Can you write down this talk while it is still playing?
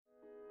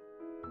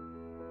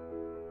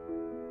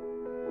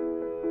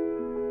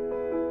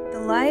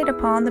Light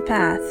Upon the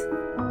Path,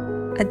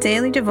 a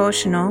daily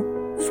devotional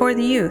for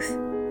the youth,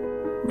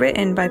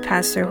 written by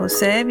Pastor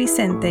Jose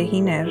Vicente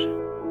Giner.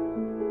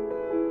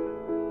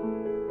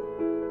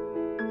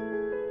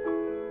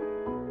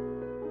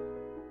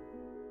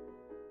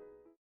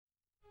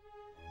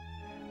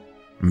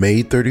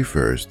 May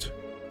 31st,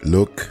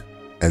 Look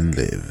and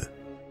Live.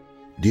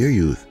 Dear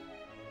youth,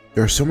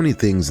 there are so many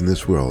things in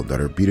this world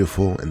that are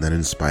beautiful and that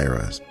inspire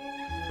us,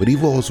 but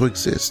evil also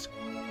exists.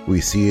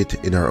 We see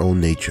it in our own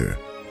nature.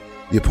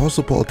 The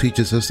Apostle Paul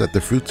teaches us that the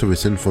fruits of a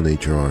sinful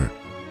nature are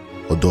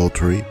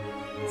adultery,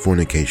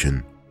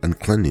 fornication,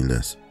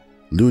 uncleanliness,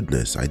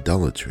 lewdness,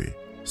 idolatry,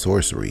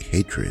 sorcery,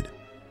 hatred,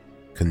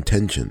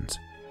 contentions,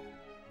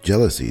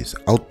 jealousies,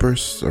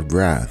 outbursts of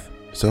wrath,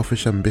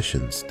 selfish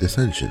ambitions,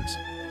 dissensions,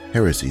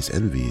 heresies,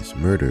 envies,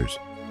 murders,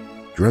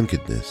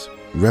 drunkenness,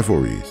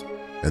 revelries,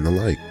 and the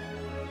like,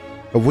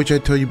 of which I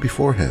tell you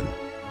beforehand,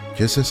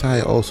 just as I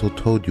also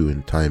told you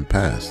in time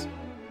past,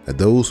 that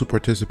those who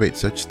participate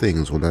such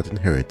things will not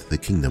inherit the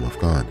kingdom of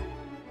God.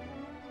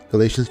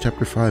 Galatians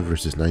chapter 5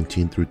 verses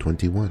 19 through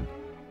 21.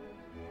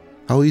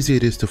 How easy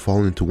it is to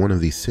fall into one of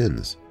these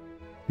sins.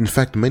 In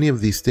fact, many of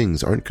these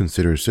things aren't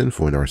considered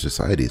sinful in our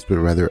societies, but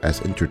rather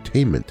as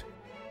entertainment,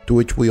 to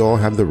which we all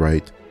have the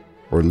right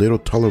or little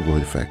tolerable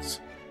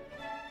effects.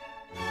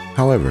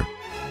 However,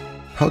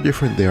 how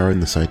different they are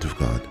in the sight of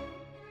God.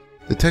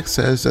 The text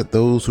says that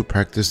those who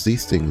practice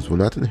these things will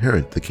not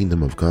inherit the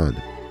kingdom of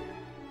God.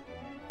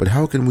 But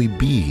how can we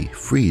be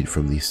freed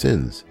from these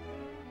sins?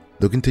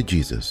 Looking to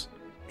Jesus,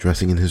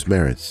 trusting in His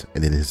merits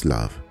and in His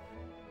love.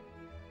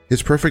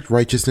 His perfect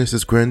righteousness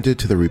is granted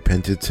to the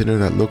repentant sinner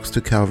that looks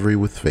to Calvary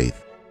with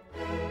faith.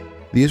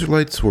 The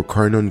Israelites were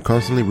carnal and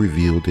constantly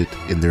revealed it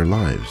in their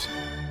lives.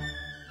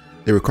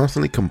 They were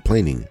constantly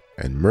complaining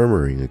and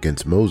murmuring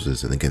against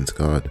Moses and against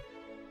God.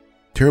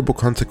 Terrible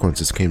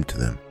consequences came to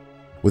them.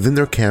 Within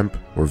their camp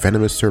were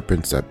venomous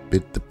serpents that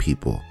bit the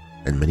people,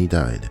 and many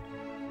died.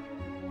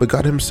 But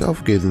God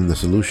Himself gave them the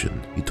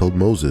solution. He told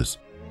Moses,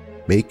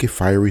 "Make a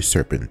fiery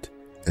serpent,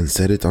 and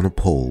set it on a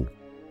pole.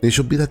 And it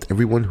shall be that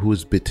everyone who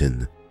is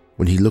bitten,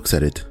 when he looks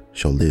at it,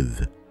 shall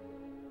live."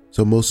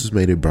 So Moses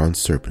made a bronze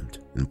serpent,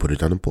 and put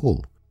it on a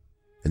pole.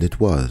 And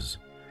it was,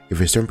 if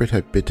a serpent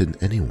had bitten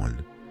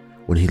anyone,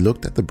 when he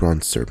looked at the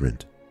bronze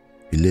serpent,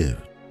 he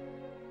lived.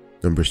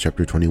 Numbers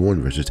chapter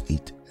 21 verses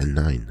 8 and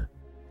 9.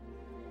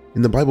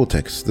 In the Bible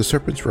text, the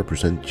serpents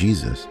represent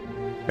Jesus.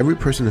 Every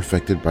person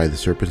affected by the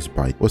serpent's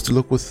bite was to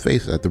look with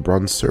faith at the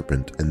bronze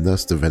serpent, and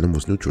thus the venom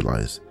was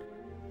neutralized.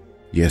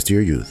 Yes,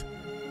 dear youth,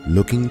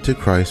 looking to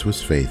Christ with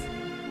faith,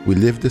 we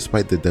live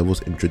despite the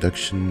devil's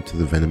introduction to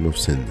the venom of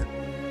sin.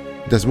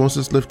 And as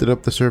Moses lifted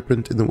up the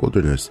serpent in the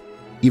wilderness,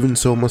 even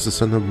so must the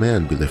Son of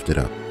Man be lifted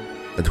up,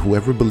 that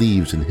whoever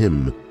believes in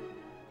Him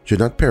should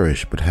not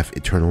perish but have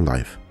eternal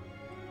life.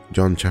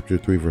 John chapter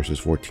 3 verses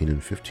 14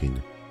 and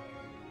 15.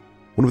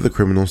 One of the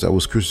criminals that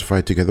was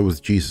crucified together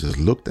with Jesus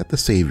looked at the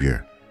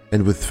Savior,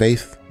 and with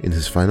faith in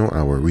His final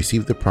hour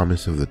received the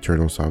promise of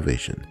eternal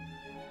salvation.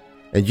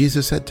 And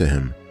Jesus said to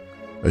him,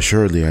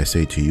 "Assuredly I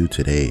say to you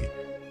today,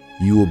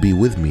 you will be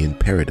with me in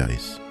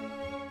paradise."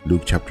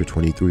 Luke chapter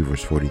 23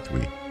 verse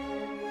 43.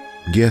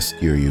 Yes,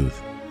 dear youth,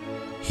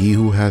 he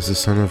who has the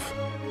Son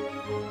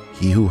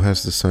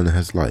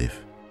has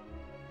life.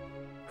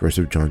 Verse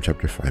of John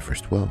chapter 5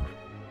 verse 12.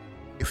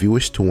 If you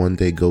wish to one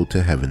day go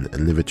to heaven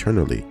and live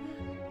eternally,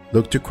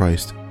 look to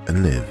Christ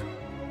and live.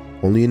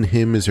 Only in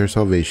Him is there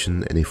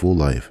salvation and a full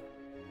life.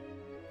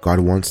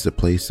 God wants to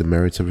place the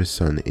merits of His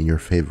Son in your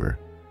favor.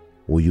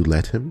 Will you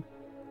let Him?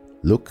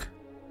 Look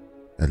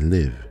and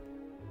live.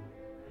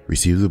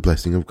 Receive the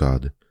blessing of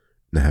God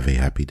and have a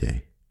happy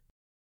day.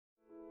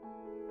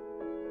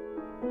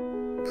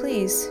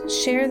 Please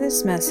share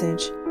this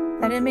message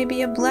that it may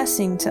be a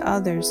blessing to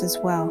others as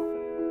well.